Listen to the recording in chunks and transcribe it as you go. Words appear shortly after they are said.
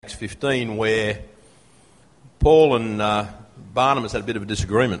Acts 15, where Paul and Barnabas had a bit of a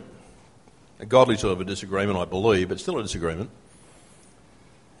disagreement. A godly sort of a disagreement, I believe, but still a disagreement.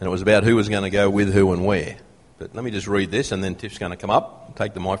 And it was about who was going to go with who and where. But let me just read this, and then Tiff's going to come up and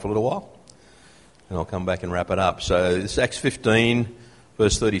take the mic for a little while. And I'll come back and wrap it up. So this is Acts 15,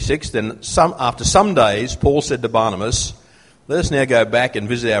 verse 36. Then after some days, Paul said to Barnabas, "Let us now go back and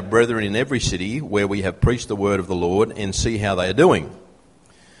visit our brethren in every city where we have preached the word of the Lord and see how they are doing."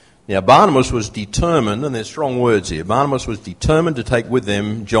 Now Barnabas was determined, and there's strong words here, Barnabas was determined to take with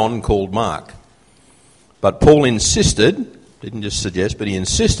them John called Mark. But Paul insisted, didn't just suggest, but he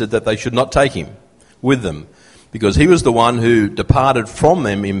insisted that they should not take him with them, because he was the one who departed from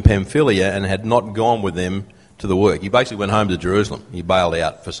them in Pamphylia and had not gone with them to the work. He basically went home to Jerusalem. He bailed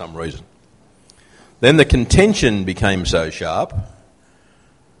out for some reason. Then the contention became so sharp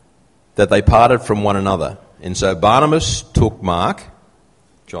that they parted from one another. And so Barnabas took Mark,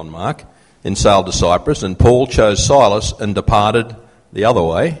 John Mark, and sailed to Cyprus, and Paul chose Silas and departed the other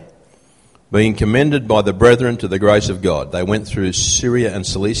way, being commended by the brethren to the grace of God. They went through Syria and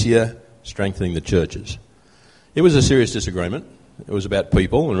Cilicia, strengthening the churches. It was a serious disagreement. It was about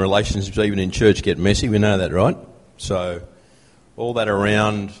people, and relationships even in church get messy. We know that, right? So all that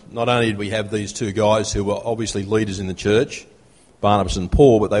around, not only did we have these two guys who were obviously leaders in the church, Barnabas and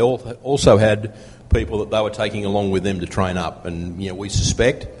Paul, but they also had people that they were taking along with them to train up. And we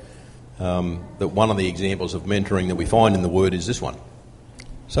suspect that one of the examples of mentoring that we find in the Word is this one.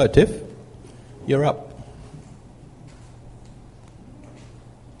 So, Tiff, you're up.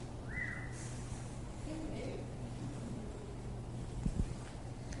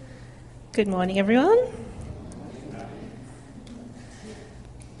 Good morning, everyone.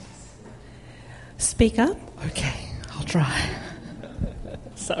 Speak up? Okay, I'll try.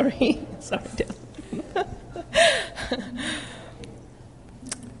 Sorry, Dylan.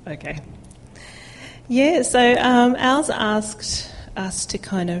 Okay. Yeah, so Al's asked us to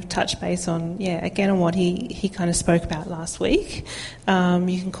kind of touch base on, again on what he kind of spoke about last week.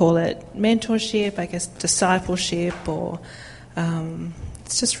 You can call it mentorship, I guess discipleship, or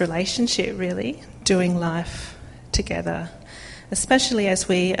it's just relationship really, doing life together, especially as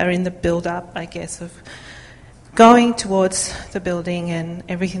we are in the build-up, I guess, of going towards the building and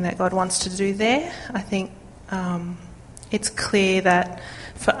everything that God wants to do there. I think it's clear that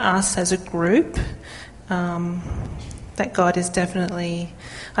for us as a group, that God is definitely,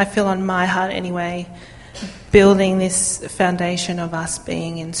 I feel on my heart anyway, building this foundation of us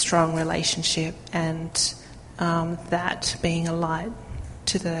being in strong relationship and that being a light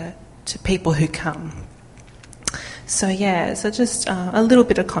to people who come. So just a little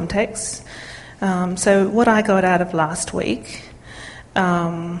bit of context. So what I got out of last week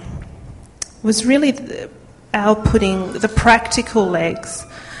was really our putting the practical legs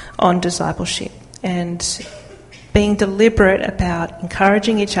on discipleship and being deliberate about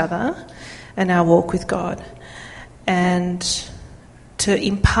encouraging each other and our walk with God, and to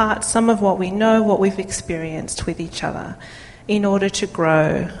impart some of what we know, what we've experienced with each other in order to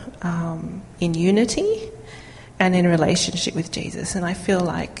grow in unity and in relationship with Jesus. And I feel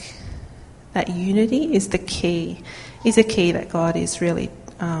like that unity is a key that God is really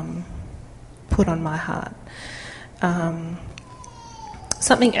put on my heart.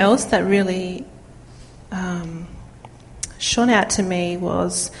 Something else that really shone out to me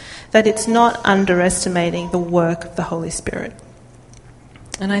was that it's not underestimating the work of the Holy Spirit.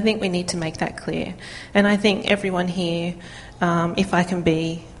 And I think we need to make that clear. And I think everyone here, if I can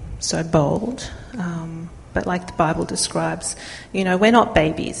be so bold, but like the Bible describes, we're not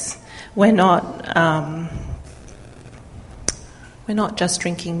babies. We're not just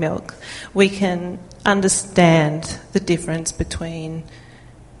drinking milk. We can understand the difference between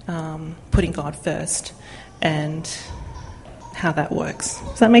putting God first and how that works.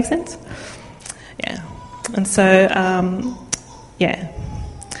 Does that make sense? Yeah. And so,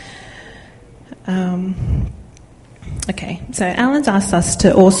 okay. So Alan's asked us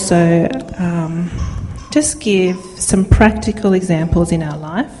to also just give some practical examples in our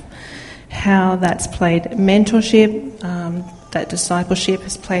life, how that's played mentorship, that discipleship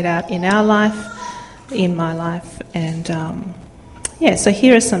has played out in our life, in my life, and so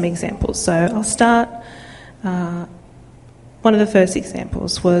here are some examples. So I'll start. One of the first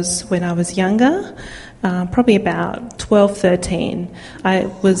examples was when I was younger, probably about 12, 13. I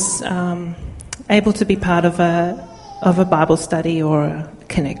was able to be part of a Bible study or a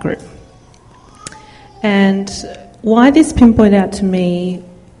Connect group. And why this pinpointed out to me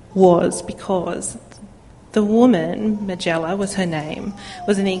was because the woman, Magella was her name,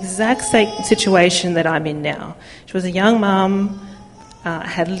 was in the exact same situation that I'm in now. She was a young mum,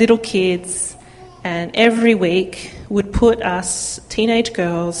 had little kids, and every week would put us, teenage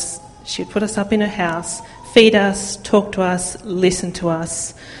girls, she'd put us up in her house, feed us, talk to us, listen to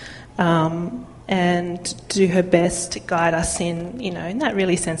us, and do her best to guide us in that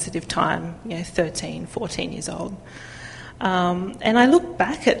really sensitive time, 13, 14 years old. And I look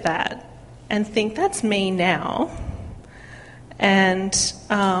back at that and think, that's me now. And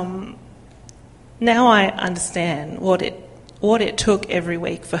now I understand what it took every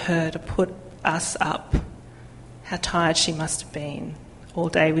week for her to put us up, how tired she must have been all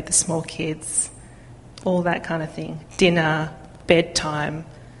day with the small kids, all that kind of thing. Dinner, bedtime,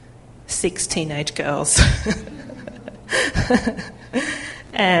 6 teenage girls.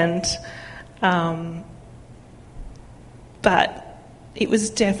 And but it was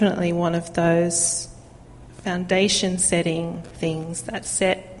definitely one of those foundation-setting things that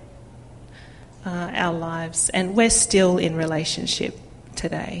set our lives, and we're still in relationship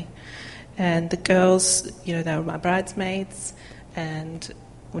today. And the girls, they were my bridesmaids, and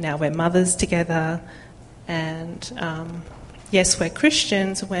now we're mothers together, and yes, we're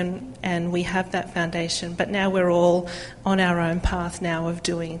Christians and we have that foundation, but now we're all on our own path now of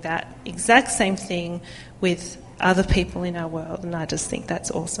doing that exact same thing with other people in our world, and I just think that's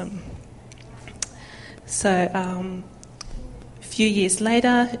awesome. So a few years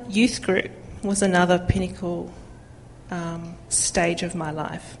later, youth group was another pinnacle stage of my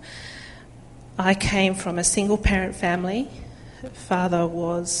life. I came from a single-parent family. Father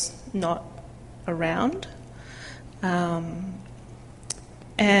was not around.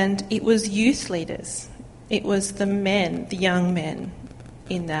 And it was youth leaders. It was the men, the young men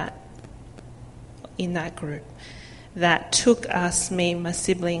in that group that took us, me, my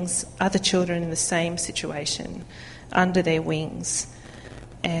siblings, other children in the same situation, under their wings,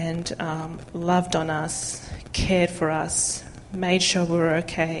 and loved on us, cared for us, made sure we were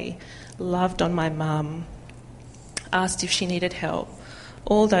okay, loved on my mum, asked if she needed help,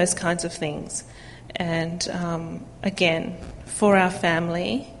 all those kinds of things. And again, for our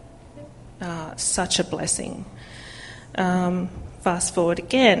family, such a blessing. Fast forward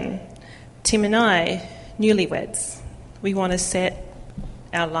again, Tim and I, newlyweds, we want to set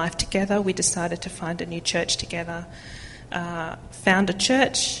our life together. We decided to find a new church together, found a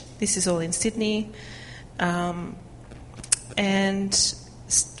church. This is all in Sydney, and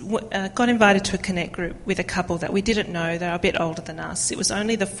got invited to a Connect group with a couple that we didn't know. They're a bit older than us. It was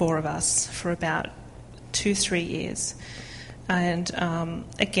only the 4 of us for about 2-3 years. And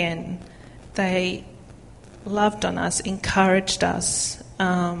again, they loved on us, encouraged us,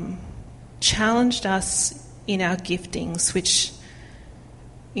 challenged us in our giftings, which,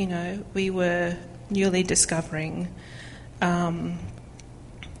 we were newly discovering,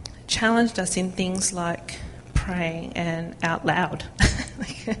 challenged us in things like praying and out loud.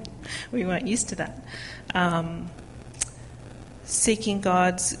 We weren't used to that. Seeking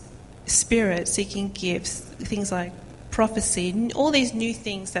God's Spirit, seeking gifts, things like prophecy, all these new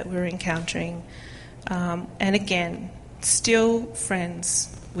things that we're encountering. And again, still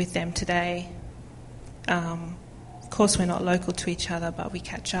friends with them today. Of course, we're not local to each other, but we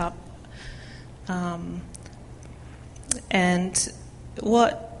catch up. And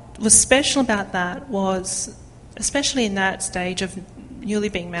what was special about that was, especially in that stage of newly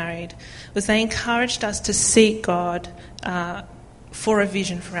being married, was they encouraged us to seek God for a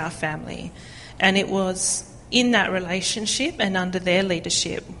vision for our family. And it was in that relationship and under their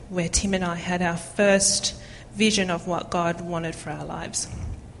leadership where Tim and I had our first vision of what God wanted for our lives.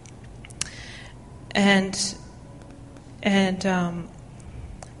 And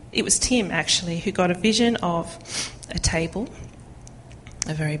it was Tim, actually, who got a vision of a table,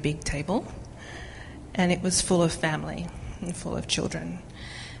 a very big table, and it was full of family and full of children.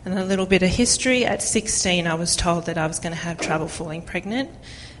 And a little bit of history, at 16 I was told that I was going to have trouble falling pregnant,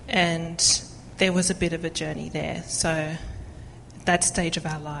 and there was a bit of a journey there. So at that stage of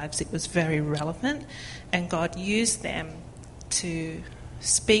our lives it was very relevant, and God used them to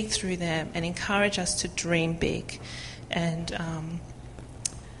speak through them and encourage us to dream big. And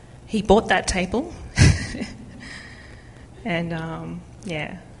he bought that table and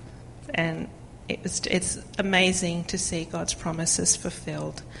and it's amazing to see God's promises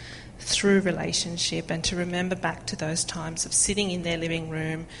fulfilled through relationship, and to remember back to those times of sitting in their living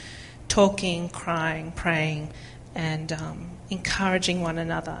room, talking, crying, praying, and encouraging one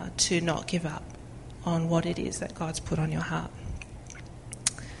another to not give up on what it is that God's put on your heart.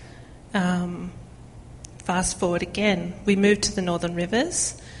 Fast forward again, we moved to the Northern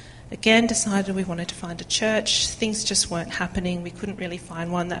Rivers, again decided we wanted to find a church. Things just weren't happening. We couldn't really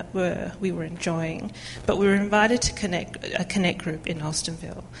find one that we were enjoying. But we were invited to a connect group in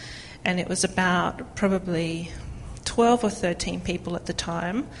Alstonville. And it was about probably 12 or 13 people at the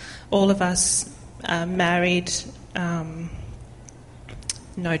time, all of us married,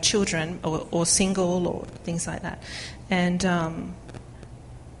 no children, or single, or things like that. And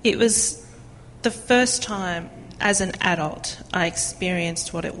it was the first time as an adult I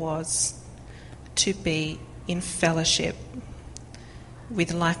experienced what it was to be in fellowship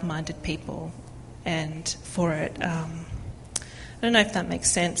with like-minded people. And for it, I don't know if that makes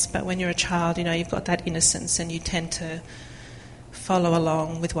sense, but when you're a child, you've got that innocence and you tend to follow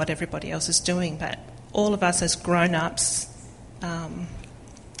along with what everybody else is doing. But all of us as grown-ups,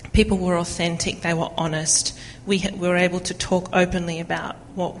 people were authentic, they were honest. We were able to talk openly about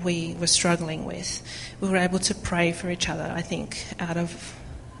what we were struggling with. We were able to pray for each other. I think out of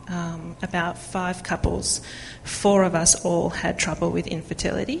about 5 couples, 4 of us all had trouble with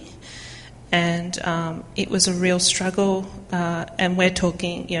infertility. And it was a real struggle, and we're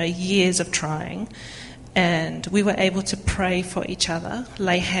talking, years of trying. And we were able to pray for each other,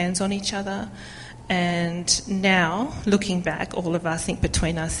 lay hands on each other. And now, looking back, all of us, I think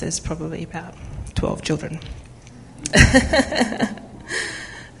between us, there's probably about 12 children.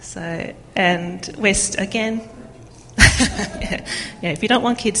 So, and West, again, if you don't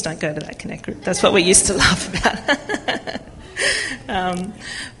want kids, don't go to that connect group. That's what we used to laugh about.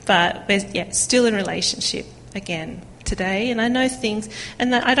 But we're still in relationship again today, and I know things,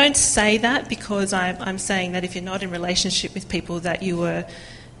 and I don't say that because I'm saying that if you're not in relationship with people that you were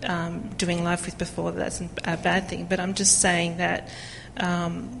doing life with before, that's a bad thing. But I'm just saying that,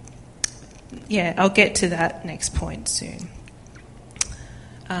 I'll get to that next point soon.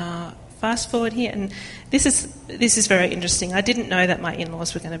 Fast forward here, and this is very interesting. I didn't know that my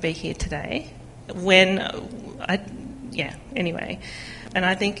in-laws were going to be here today. Anyway, and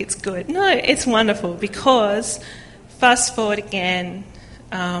I think it's good. No, it's wonderful because fast forward again,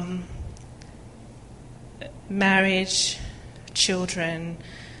 marriage, children,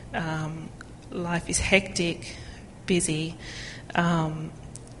 life is hectic, busy,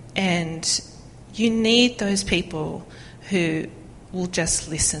 and you need those people who will just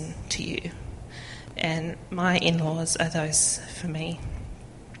listen to you. And my in-laws are those for me,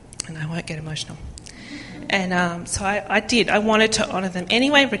 and I won't get emotional. And so I did. I wanted to honour them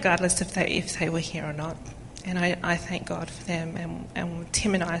anyway, regardless if they were here or not. And I thank God for them, and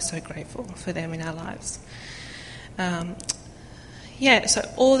Tim and I are so grateful for them in our lives. So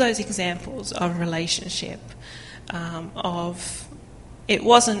all those examples of relationship, it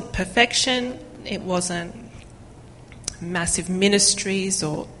wasn't perfection, it wasn't massive ministries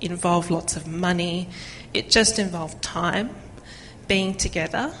or involved lots of money. It just involved time, being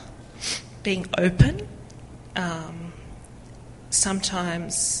together, being open,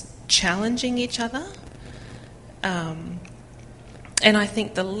 sometimes challenging each other. And I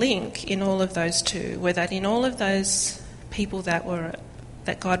think the link in all of those two were that in all of those people that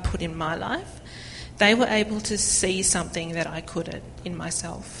God put in my life, they were able to see something that I couldn't in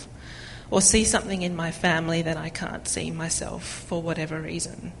myself, or see something in my family that I can't see myself for whatever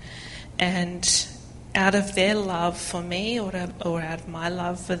reason. And out of their love for me, or out of my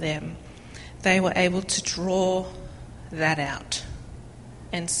love for them, they were able to draw that out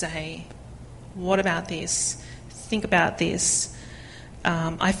and say, what about this? Think about this.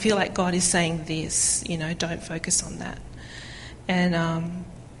 I feel like God is saying this, don't focus on that. And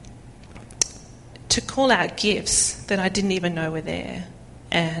to call out gifts that I didn't even know were there,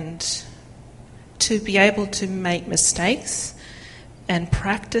 and to be able to make mistakes and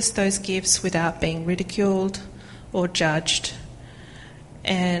practice those gifts without being ridiculed or judged.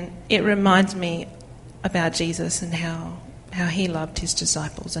 And it reminds me about Jesus and how he loved his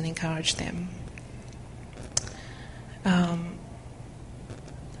disciples and encouraged them.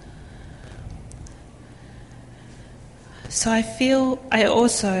 So I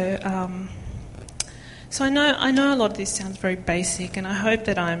know a lot of this sounds very basic, and I hope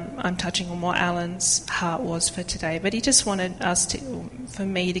that I'm touching on what Alan's heart was for today. But he just wanted for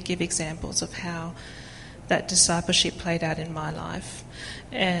me to give examples of how that discipleship played out in my life.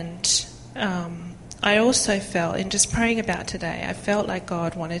 And I also felt, in just praying about today, I felt like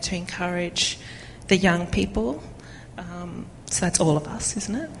God wanted to encourage the young people. So that's all of us,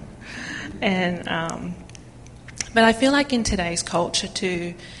 isn't it? And but I feel like in today's culture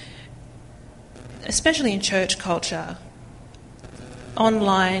too, especially in church culture,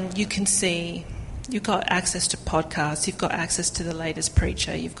 online you can see, you've got access to podcasts, you've got access to the latest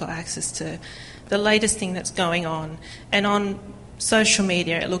preacher, you've got access to the latest thing that's going on. And on social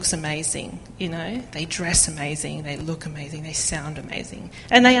media, it looks amazing, you know. They dress amazing, they look amazing, they sound amazing.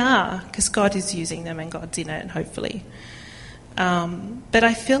 And they are, because God is using them and God's in it, hopefully. But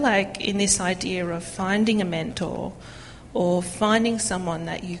I feel like in this idea of finding a mentor or finding someone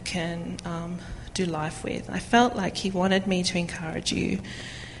that you can do life with, I felt like he wanted me to encourage you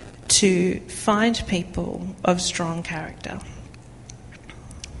to find people of strong character.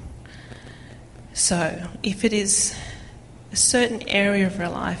 So if it is a certain area of your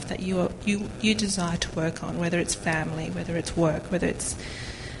life that you desire to work on, whether it's family, whether it's work, whether it's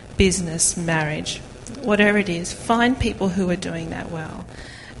business, marriage, whatever it is, find people who are doing that well.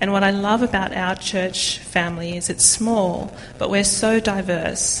 And what I love about our church family is it's small, but we're so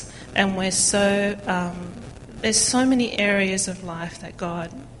diverse, and we're so there's so many areas of life that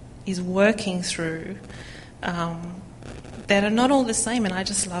God is working through that are not all the same, and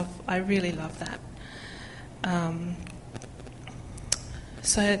I really love that.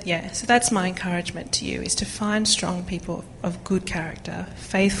 So that's my encouragement to you, is to find strong people of good character,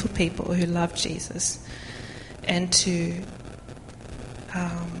 faithful people who love Jesus, and to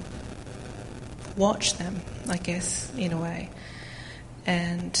watch them, I guess, in a way.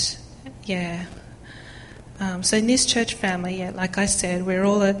 And so in this church family, like I said, we're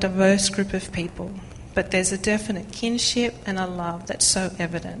all a diverse group of people, but there's a definite kinship and a love that's so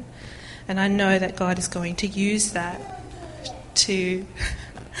evident. And I know that God is going to use that to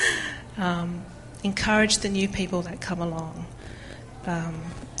encourage the new people that come along.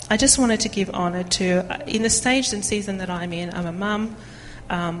 I just wanted to give honour to, in the stage and season that I'm in, I'm a mum.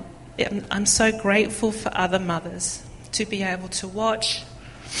 I'm so grateful for other mothers to be able to watch,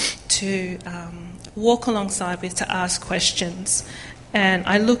 to walk alongside with, to ask questions. And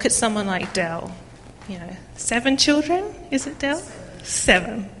I look at someone like Dell, 7 children, is it Dell?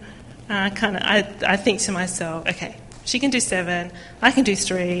 7. I think to myself, okay, she can do 7, I can do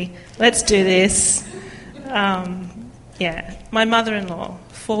 3, let's do this. My mother-in-law,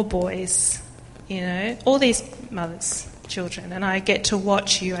 4 boys, all these mothers, children, and I get to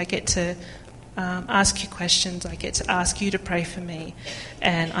watch you, I get to ask you questions, I get to ask you to pray for me,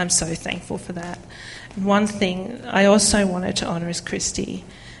 and I'm so thankful for that. And one thing I also wanted to honour is Christy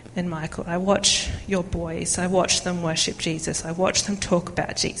and Michael. I watch your boys, I watch them worship Jesus, I watch them talk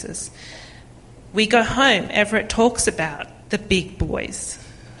about Jesus. We go home, Everett talks about the big boys.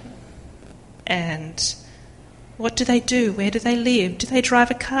 And what do they do? Where do they live? Do they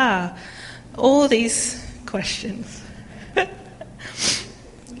drive a car? All these questions.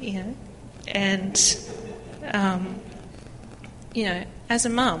 And, as a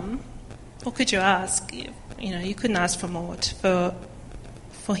mum, what could you ask? You couldn't ask for more.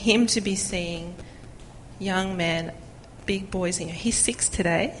 For him to be seeing young men, big boys, he's 6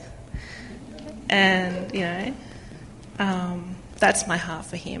 today. And, that's my heart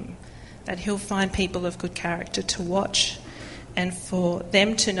for him, that he'll find people of good character to watch and for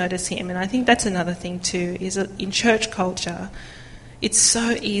them to notice him. And I think that's another thing too, is in church culture, it's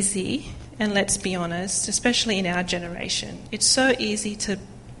so easy, and let's be honest, especially in our generation, it's so easy to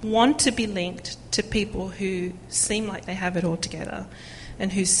want to be linked to people who seem like they have it all together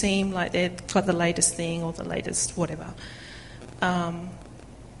and who seem like they've got the latest thing or the latest whatever.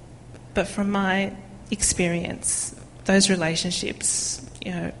 But from my experience, those relationships,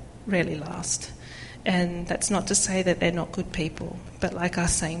 rarely last. And that's not to say that they're not good people, but like I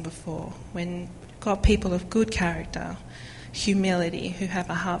was saying before, when you've got people of good character, humility, who have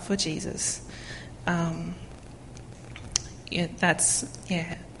a heart for Jesus,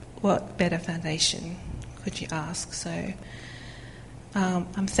 what better foundation could you ask? So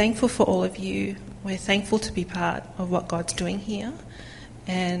I'm thankful for all of you. We're thankful to be part of what God's doing here,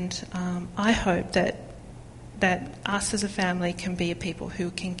 and I hope that us as a family can be a people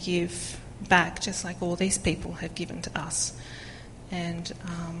who can give back just like all these people have given to us. And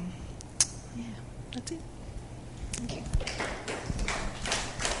that's it. Thank you.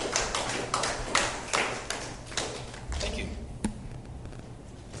 Thank you.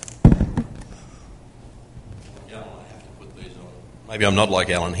 Yeah, I have to put these on. Maybe I'm not like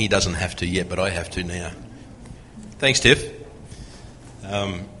Alan. He doesn't have to yet, but I have to now. Thanks, Tiff.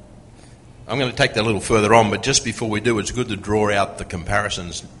 I'm going to take that a little further on, but just before we do, it's good to draw out the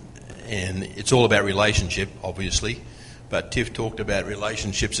comparisons. And it's all about relationship, obviously. But Tiff talked about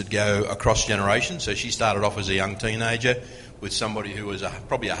relationships that go across generations. So she started off as a young teenager with somebody who was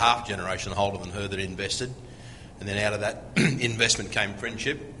probably a half generation older than her that invested. And then out of that investment came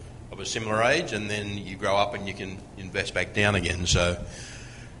friendship of a similar age. And then you grow up and you can invest back down again. So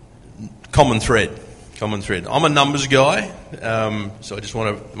common thread. Common thread. I'm a numbers guy, so I just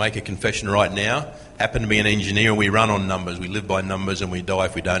want to make a confession right now. Happen to be an engineer, and we run on numbers. We live by numbers, and we die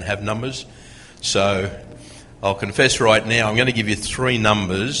if we don't have numbers. So I'll confess right now, I'm going to give you 3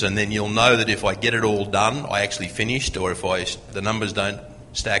 numbers, and then you'll know that if I get it all done, I actually finished, or if the numbers don't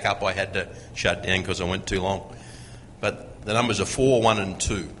stack up, I had to shut down because I went too long. But the numbers are 4, 1 and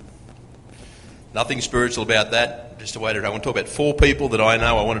 2. Nothing spiritual about that, just a way to... I want to talk about 4 people that I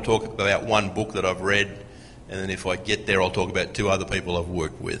know. I want to talk about 1 book that I've read, and then if I get there, I'll talk about 2 other people I've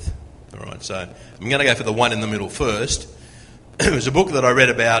worked with. All right, so I'm going to go for the one in the middle first. It was a book that I read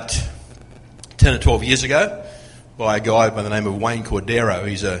about 10 or 12 years ago by a guy by the name of Wayne Cordero.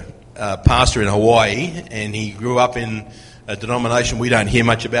 He's a pastor in Hawaii, and he grew up in a denomination we don't hear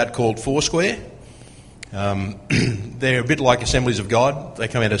much about called Foursquare. They're a bit like Assemblies of God. They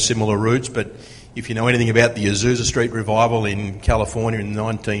come out of similar roots, but if you know anything about the Azusa Street revival in California in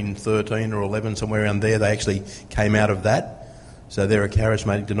 1913 or 11, somewhere around there, they actually came out of that. So they're a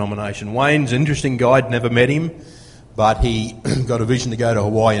charismatic denomination. Wayne's an interesting guy. I'd never met him, but he got a vision to go to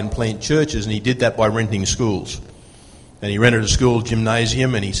Hawaii and plant churches, and he did that by renting schools. And he rented a school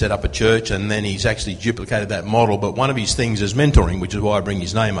gymnasium, and he set up a church, and then he's actually duplicated that model. But one of his things is mentoring, which is why I bring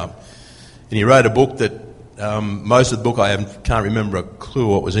his name up. And he wrote a book that, most of the book can't remember a clue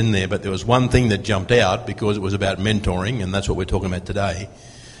what was in there, but there was one thing that jumped out because it was about mentoring, and that's what we're talking about today.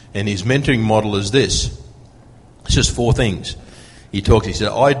 And his mentoring model is this. It's just 4 things. He said,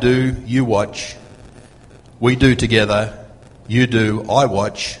 I do, you watch, we do together, you do, I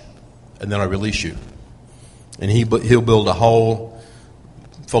watch, and then I release you. And he'll build a whole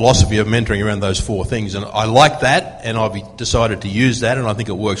philosophy of mentoring around those 4 things. And I like that, and I've decided to use that, and I think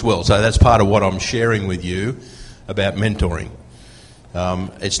it works well. So that's part of what I'm sharing with you about mentoring.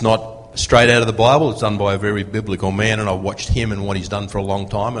 It's not straight out of the Bible. It's done by a very biblical man, and I've watched him and what he's done for a long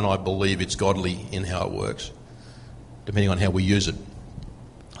time, and I believe it's godly in how it works, depending on how we use it.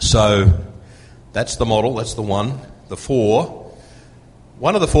 So that's the model, that's the one. The 4.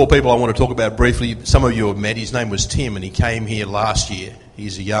 One of the 4 people I want to talk about briefly, some of you have met, his name was Tim, and he came here last year.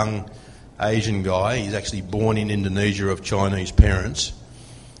 He's a young Asian guy. He's actually born in Indonesia of Chinese parents.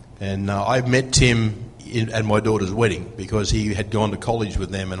 And I met Tim at my daughter's wedding because he had gone to college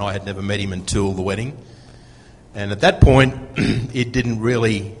with them, and I had never met him until the wedding. And at that point, it didn't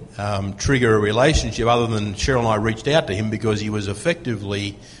really trigger a relationship other than Cheryl and I reached out to him because he was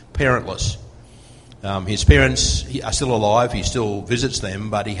effectively parentless. His parents are still alive, he still visits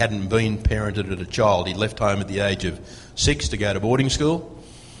them, but he hadn't been parented as a child. He left home at the age of 6 to go to boarding school.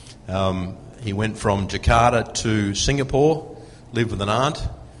 He went from Jakarta to Singapore, lived with an aunt.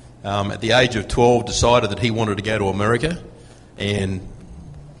 At the age of 12 decided that he wanted to go to America and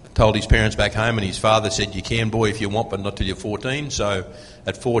told his parents back home, and his father said, you can, boy, if you want, but not till you're 14. So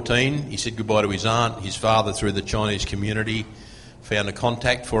at 14, he said goodbye to his aunt. His father, through the Chinese community, found a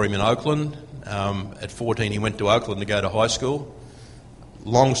contact for him in Oakland. At 14, he went to Oakland to go to high school.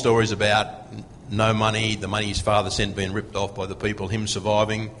 Long stories about no money, the money his father sent being ripped off by the people, him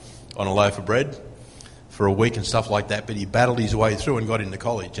surviving on a loaf of bread for a week and stuff like that. But he battled his way through and got into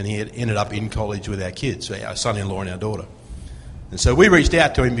college, and he had ended up in college with our kids, our son-in-law and our daughter. And so we reached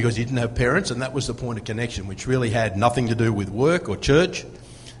out to him because he didn't have parents, and that was the point of connection, which really had nothing to do with work or church.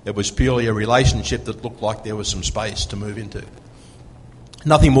 It was purely a relationship that looked like there was some space to move into.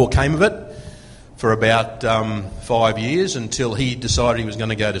 Nothing more came of it for about 5 years until he decided he was going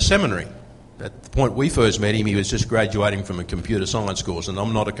to go to seminary. At the point we first met him, he was just graduating from a computer science course, and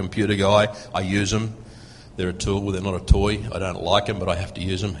I'm not a computer guy. I use them. They're a tool, they're not a toy. I don't like them, but I have to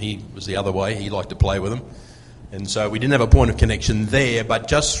use them. He was the other way. He liked to play with them. And so we didn't have a point of connection there, but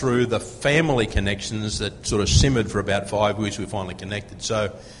just through the family connections that sort of simmered for about 5 weeks, we finally connected.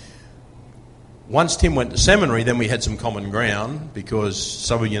 So once Tim went to seminary, then we had some common ground because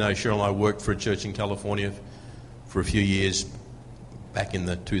some of you know Cheryl and I worked for a church in California for a few years back in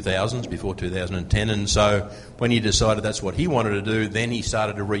the 2000s, before 2010. And so when he decided that's what he wanted to do, then he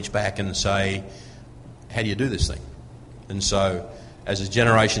started to reach back and say, how do you do this thing? And so as a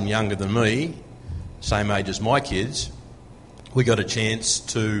generation younger than me, same age as my kids, we got a chance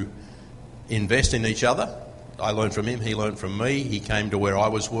to invest in each other. I learned from him, he learned from me. He came to where I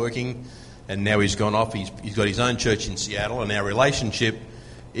was working, and now he's gone off. He's got his own church in Seattle, and our relationship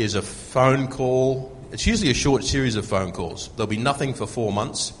is a phone call. It's usually a short series of phone calls. There'll be nothing for 4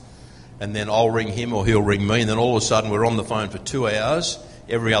 months, and then I'll ring him or he'll ring me, and then all of a sudden we're on the phone for 2 hours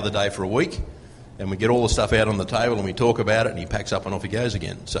every other day for a week, and we get all the stuff out on the table and we talk about it, and he packs up and off he goes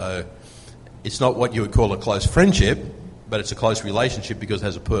again. So it's not what you would call a close friendship, but it's a close relationship because it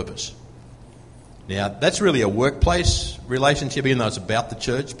has a purpose. Now, that's really a workplace relationship, even though it's about the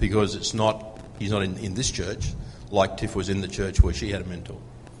church, because it's not He's not in this church, like Tiff was in the church where she had a mentor.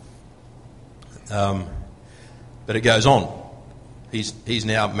 But it goes on. He's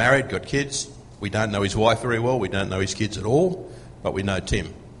now married, got kids. We don't know his wife very well. We don't know his kids at all. But we know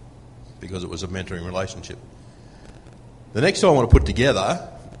Tim because it was a mentoring relationship. The next one I want to put together,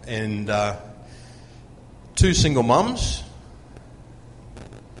 and two single mums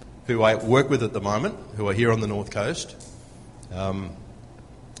who I work with at the moment, who are here on the North Coast.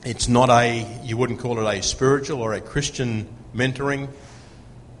 It's not you wouldn't call it a spiritual or a Christian mentoring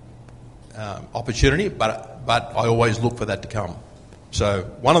opportunity, but I always look for that to come. So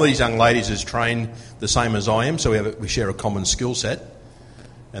one of these young ladies is trained the same as I am, so we share a common skill set.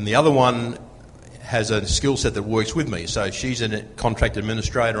 And the other one has a skill set that works with me. So she's a contract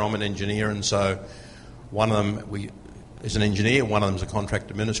administrator, I'm an engineer, and so one of them is an engineer, one of them's a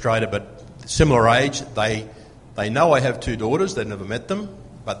contract administrator, but similar age. They know I have two daughters, they've never met them,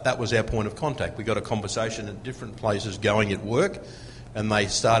 but that was our point of contact. We got a conversation at different places going at work, and they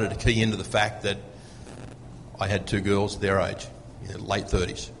started to key into the fact that I had two girls their age, late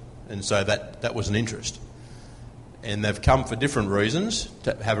 30s. And so that was an interest. And they've come for different reasons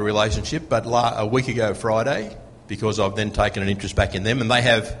to have a relationship, but a week ago Friday, because I've then taken an interest back in them, and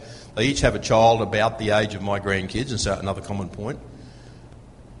they each have a child about the age of my grandkids, and so another common point.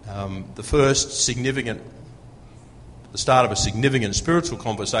 The start of a significant spiritual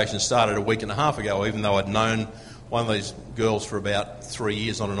conversation started a week and a half ago, even though I'd known one of these girls for about 3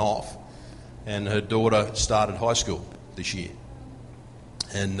 years on and off, and her daughter started high school this year.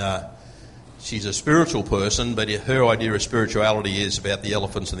 And she's a spiritual person, but her idea of spirituality is about the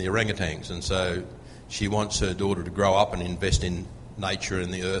elephants and the orangutans, and so she wants her daughter to grow up and invest in nature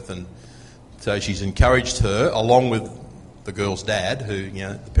and the earth, and so she's encouraged her, along with the girl's dad, who,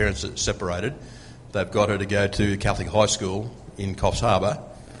 the parents are separated. They've got her to go to Catholic high school in Coffs Harbour,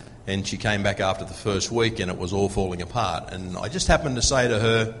 and she came back after the first week and it was all falling apart. And I just happened to say to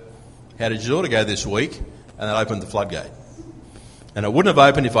her, "How did your daughter go this week?" And that opened the floodgate. And it wouldn't have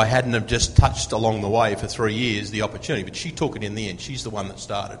opened if I hadn't have just touched along the way for 3 years the opportunity, but she took it in the end. She's the one that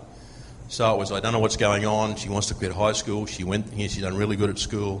started. So it was, I don't know what's going on. She wants to quit high school. She went here. She's done really good at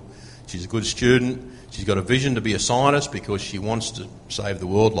school. She's a good student. She's got a vision to be a scientist because she wants to save the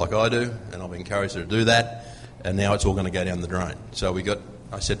world like I do, and I've encouraged her to do that. And now it's all going to go down the drain. So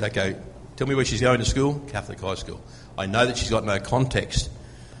I said, "Okay, tell me where she's going to school." Catholic high school. I know that she's got no context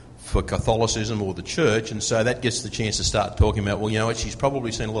for Catholicism or the church, and so that gets the chance to start talking about, well, you know what, she's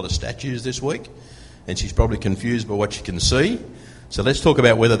probably seen a lot of statues this week, and she's probably confused by what she can see. So let's talk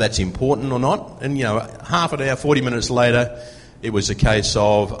about whether that's important or not. And, half an hour, 40 minutes later, it was a case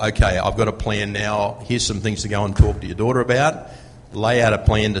of, okay, I've got a plan now. Here's some things to go and talk to your daughter about. Lay out a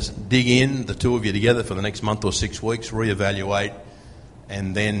plan to dig in, the two of you together for the next month or 6 weeks, reevaluate,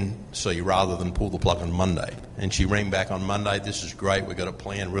 and then see, rather than pull the plug on Monday. And she rang back on Monday, "This is great, we've got a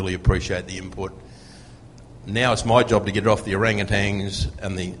plan, really appreciate the input. Now it's my job to get it off the orangutans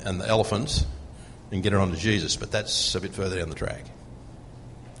and the elephants and get it on to Jesus," but that's a bit further down the track.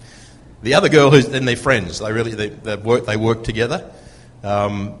 The other girl, then they're friends. They work together.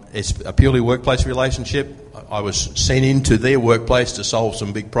 It's a purely workplace relationship. I was sent into their workplace to solve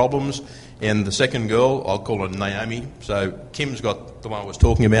some big problems. And the second girl, I'll call her Naomi. So Kim's got the one I was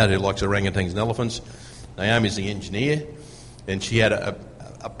talking about who likes orangutans and elephants. Naomi's the engineer. And she had a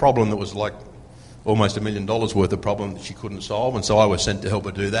problem that was like almost $1 million worth of problem that she couldn't solve. And so I was sent to help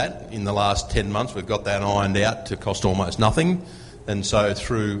her do that. In the last 10 months, we've got that ironed out to cost almost nothing. And so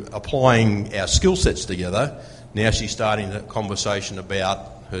through applying our skill sets together, now she's starting a conversation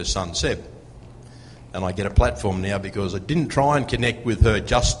about her son Seb. And I get a platform now because I didn't try and connect with her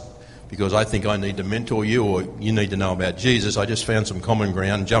just because I think I need to mentor you or you need to know about Jesus. I just found some common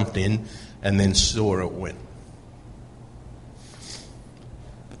ground, jumped in, and then saw where it went.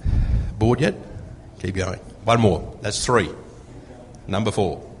 Bored yet? Keep going. One more. That's 3. Number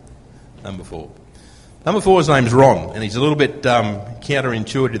 4. Number 4's name's Ron, and he's a little bit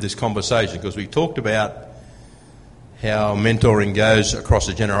counterintuitive to this conversation because we talked about how mentoring goes across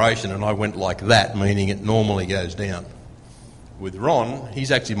a generation, and I went like that, meaning it normally goes down. With Ron, he's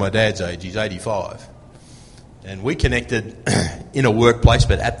actually my dad's age. He's 85. And we connected in a workplace,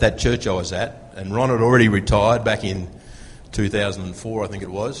 but at that church I was at, and Ron had already retired back in 2004, I think it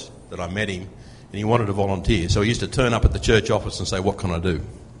was, that I met him, and he wanted to volunteer. So he used to turn up at the church office and say, "What can I do?"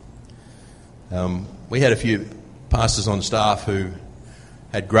 We had a few pastors on staff who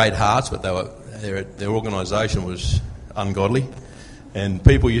had great hearts, but their organisation was ungodly. And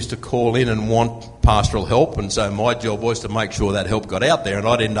people used to call in and want pastoral help, and so my job was to make sure that help got out there, and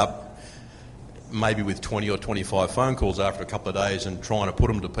I'd end up maybe with 20 or 25 phone calls after a couple of days and trying to put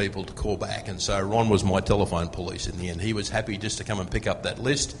them to people to call back. And so Ron was my telephone police in the end. He was happy just to come and pick up that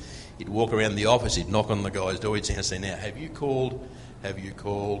list. He'd walk around the office, he'd knock on the guy's door, he'd say, now, have you called? Have you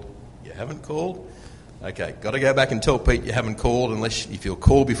called? You haven't called? Okay, got to go back and tell Pete you haven't called. Unless if you'll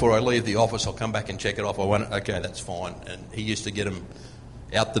call before I leave the office, I'll come back and check it off. I won't. Okay, that's fine. And he used to get him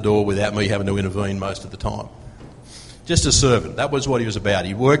out the door without me having to intervene most of the time. Just a servant. That was what he was about.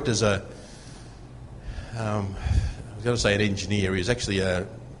 He worked as I was going to say an engineer. He was actually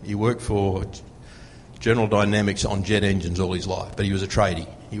he worked for General Dynamics on jet engines all his life, but he was a tradie.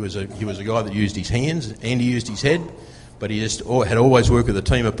 He was a guy that used his hands and he used his head, but he just had always worked with a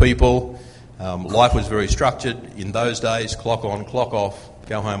team of people. Life was very structured. In those days, clock on, clock off,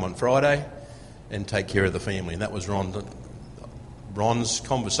 go home on Friday and take care of the family. And that was Ron. Ron's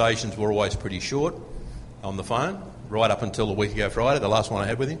conversations were always pretty short on the phone, right up until a week ago Friday, the last one I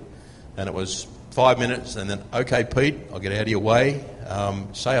had with him. And it was 5 minutes and then, okay, Pete, I'll get out of your way.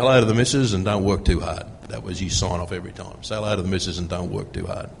 Say hello to the missus and don't work too hard. That was his sign-off every time. Say hello to the missus and don't work too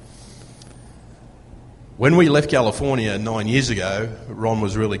hard. When we left California 9 years ago, Ron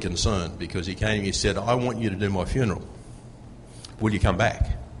was really concerned because he came and he said, I want you to do my funeral. Will you come back?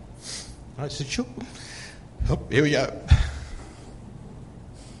 I said, sure. Oh, here we go.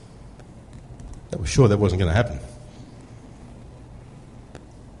 I was sure that wasn't going to happen.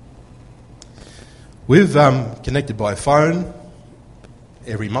 We've connected by phone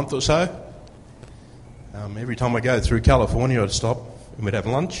every month or so. Every time I go through California, I'd stop and we'd have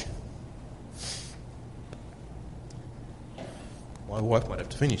lunch. My wife might have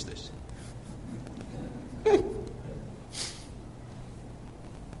to finish this.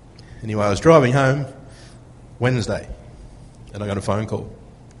 Anyway, I was driving home Wednesday and I got a phone call.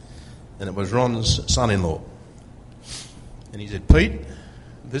 And it was Ron's son-in-law. And he said, Pete,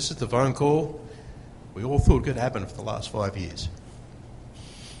 this is the phone call we all thought could happen for the last 5 years.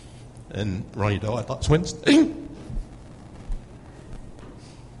 And Ronnie died last Wednesday.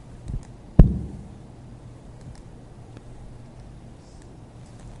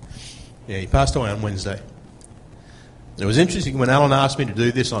 Yeah, he passed away on Wednesday. It was interesting when Alan asked me to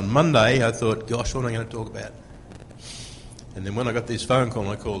do this on Monday, I thought, gosh, what am I going to talk about? And then when I got this phone call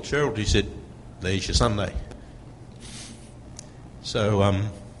and I called Cheryl, she said, there's your Sunday. So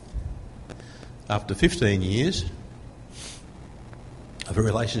after 15 years of a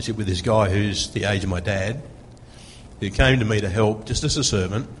relationship with this guy who's the age of my dad, who came to me to help just as a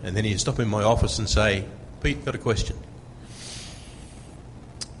servant, and then he'd stop in my office and say, Pete, got a question.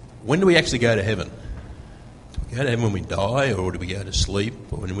 When do we actually go to heaven? Do we go to heaven when we die, or do we go to sleep,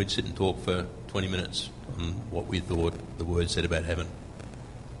 or when we'd sit and talk for 20 minutes on what we thought the word said about heaven?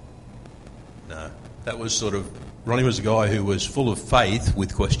 No. That was sort of... Ronnie was a guy who was full of faith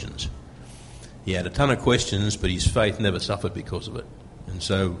with questions. He had a ton of questions, but his faith never suffered because of it. And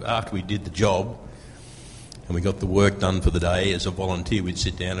so after we did the job and we got the work done for the day, as a volunteer we'd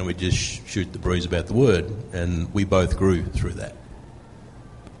sit down and we'd just shoot the breeze about the word. And we both grew through that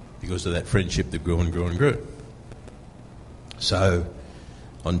because of that friendship that grew and grew and grew. So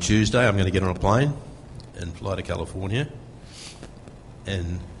on Tuesday I'm going to get on a plane and fly to California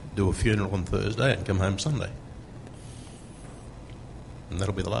and do a funeral on Thursday and come home Sunday. And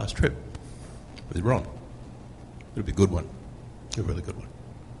that'll be the last trip with Ron. It'll be a good one. A really good one.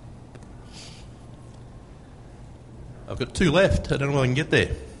 I've got 2 left. I don't know if I can get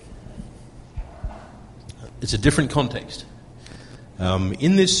there. It's a different context.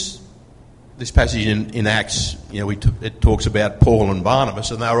 In this passage in Acts, it talks about Paul and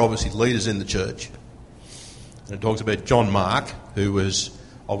Barnabas, and they were obviously leaders in the church. And it talks about John Mark, who was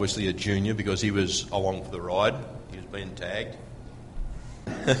obviously a junior because he was along for the ride. He was being tagged.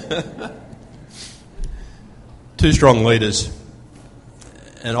 2 strong leaders.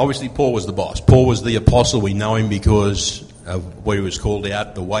 And obviously Paul was the boss. Paul was the apostle. We know him because of where he was called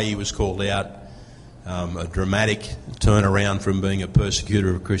out, the way he was called out. A dramatic turnaround from being a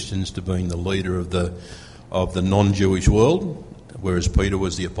persecutor of Christians to being the leader of the non-Jewish world. Whereas Peter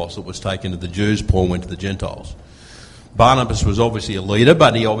was the apostle, was taken to the Jews, Paul went to the Gentiles. Barnabas was obviously a leader,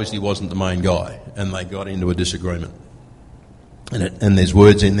 but he obviously wasn't the main guy, and they got into a disagreement. And there's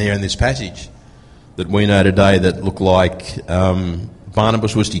words in there in this passage that we know today that look like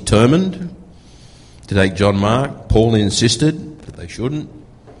Barnabas was determined to take John Mark. Paul insisted that they shouldn't.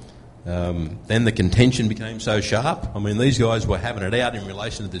 Then the contention became so sharp. I mean, these guys were having it out in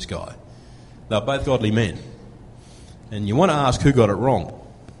relation to this guy. They were both godly men. And you want to ask who got it wrong.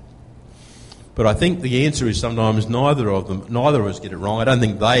 But I think the answer is sometimes neither of us get it wrong. I don't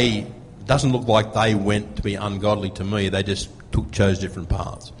think doesn't look like they went to be ungodly to me. They just chose different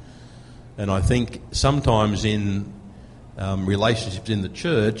paths. And I think sometimes in relationships in the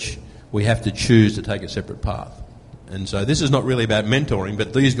church, we have to choose to take a separate path. And so this is not really about mentoring,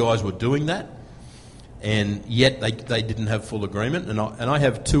 but these guys were doing that, and yet they didn't have full agreement. And I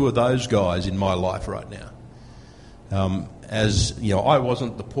have two of those guys in my life right now. As you know, I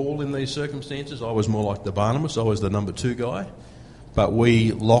wasn't the Paul in these circumstances. I was more like the Barnabas. I was the number 2 guy. But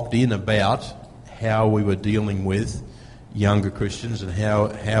we locked in about how we were dealing with younger Christians and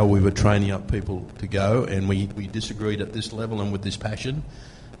how we were training up people to go, and we disagreed at this level and with this passion.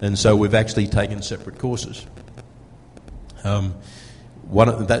 And so we've actually taken separate courses. They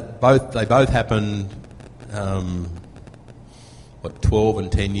both happened 12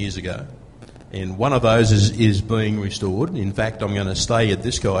 and 10 years ago, and one of those is being restored. In fact, I'm going to stay at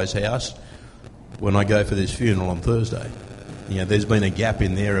this guy's house when I go for this funeral on Thursday. You know, there's been a gap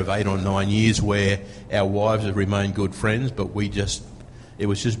in there of 8 or 9 years where our wives have remained good friends, but it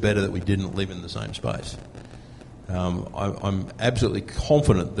was just better that we didn't live in the same space. I'm absolutely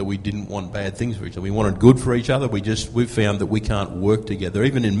confident that we didn't want bad things for each other. We wanted good for each other. We've found that we can't work together.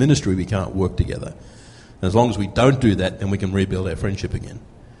 Even in ministry, we can't work together. And as long as we don't do that, then we can rebuild our friendship again.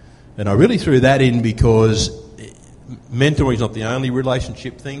 And I really threw that in because mentoring is not the only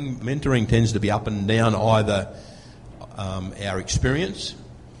relationship thing. Mentoring tends to be up and down either our experience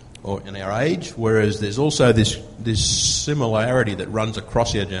or in our age, whereas there's also this similarity that runs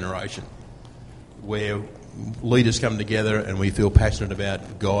across our generation, where leaders come together and we feel passionate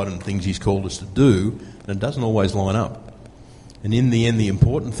about God and things He's called us to do, and it doesn't always line up. And in the end, the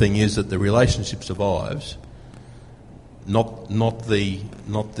important thing is that the relationship survives, not the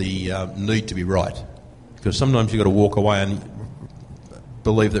need to be right. Because sometimes you've got to walk away and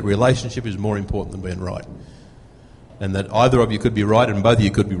believe that relationship is more important than being right. And that either of you could be right and both of you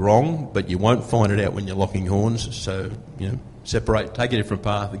could be wrong, but you won't find it out when you're locking horns. So, separate, take a different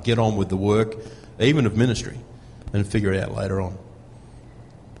path, get on with the work, even of ministry, and figure it out later on.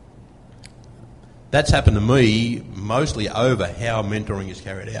 That's happened to me mostly over how mentoring is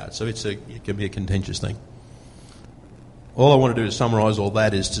carried out. So it can be a contentious thing. All I want to do to summarise all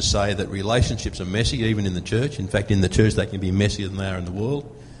that is to say that relationships are messy, even in the church. In fact, in the church they can be messier than they are in the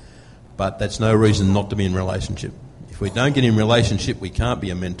world. But that's no reason not to be in relationship. If we don't get in relationship, we can't be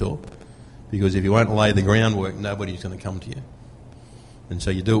a mentor. Because if you won't lay the groundwork, nobody's going to come to you. And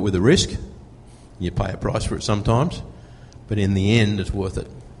so you do it with a risk. You pay a price for it sometimes. But in the end, it's worth it.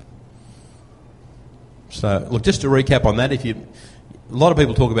 So, look, just to recap on that, a lot of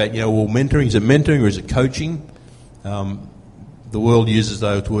people talk about, mentoring. Is it mentoring or is it coaching? The world uses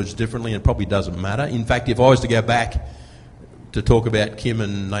those words differently, and it probably doesn't matter. In fact, if I was to go back to talk about Kim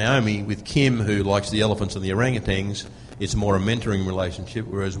and Naomi, with Kim, who likes the elephants and the orangutans, it's more a mentoring relationship,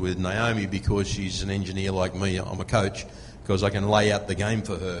 whereas with Naomi, because she's an engineer like me, I'm a coach, because I can lay out the game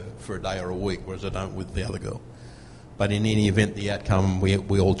for her for a day or a week, whereas I don't with the other girl. But in any event, the outcome we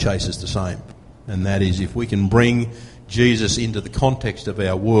all chase is the same. And that is, if we can bring Jesus into the context of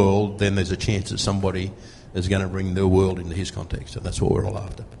our world, then there's a chance that somebody is going to bring their world into his context. And that's what we're all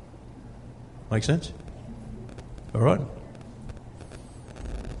after. Make sense? All right.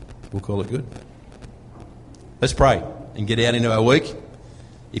 We'll call it good. Let's pray and get out into our week.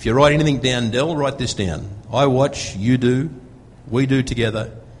 If you write anything down, Del, write this down. I watch, you do, we do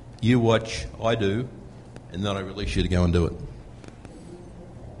together, you watch, I do, and then I release you to go and do it.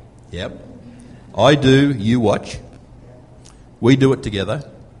 Yep. I do, you watch, we do it together,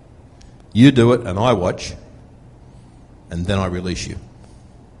 you do it and I watch, and then I release you.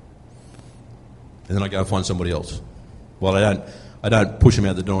 And then I go and find somebody else. Well, I don't push them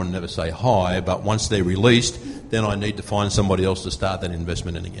out the door and never say hi, but once they're released, then I need to find somebody else to start that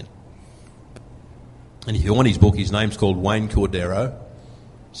investment in again. And if you want his book, his name's called Wayne Cordero,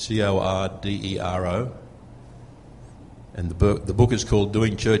 Cordero, and the book is called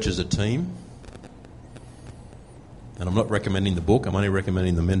Doing Church as a Team. And I'm not recommending the book, I'm only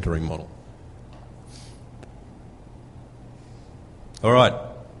recommending the mentoring model. All right,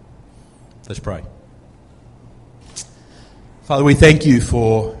 let's pray. Father, we thank you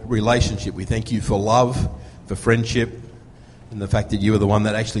for relationship. We thank you for love, for friendship, and the fact that you are the one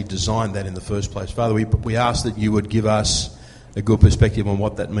that actually designed that in the first place. Father, we ask that you would give us a good perspective on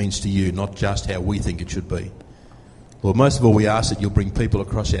what that means to you, not just how we think it should be. Lord, most of all, we ask that you'll bring people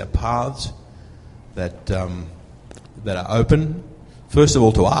across our paths that are open, first of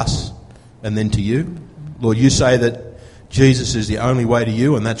all to us, and then to you. Lord, you say that Jesus is the only way to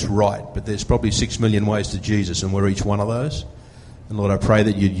you, and that's right, but there's probably 6 million ways to Jesus, and we're each one of those. And Lord, I pray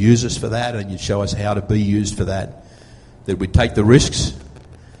that you'd use us for that, and you'd show us how to be used for that, that we'd take the risks,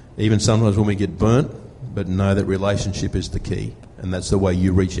 even sometimes when we get burnt, but know that relationship is the key. And that's the way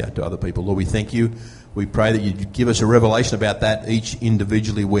you reach out to other people. Lord, we thank you. We pray that you give us a revelation about that each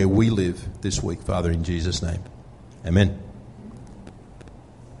individually where we live this week, Father, in Jesus' name. Amen.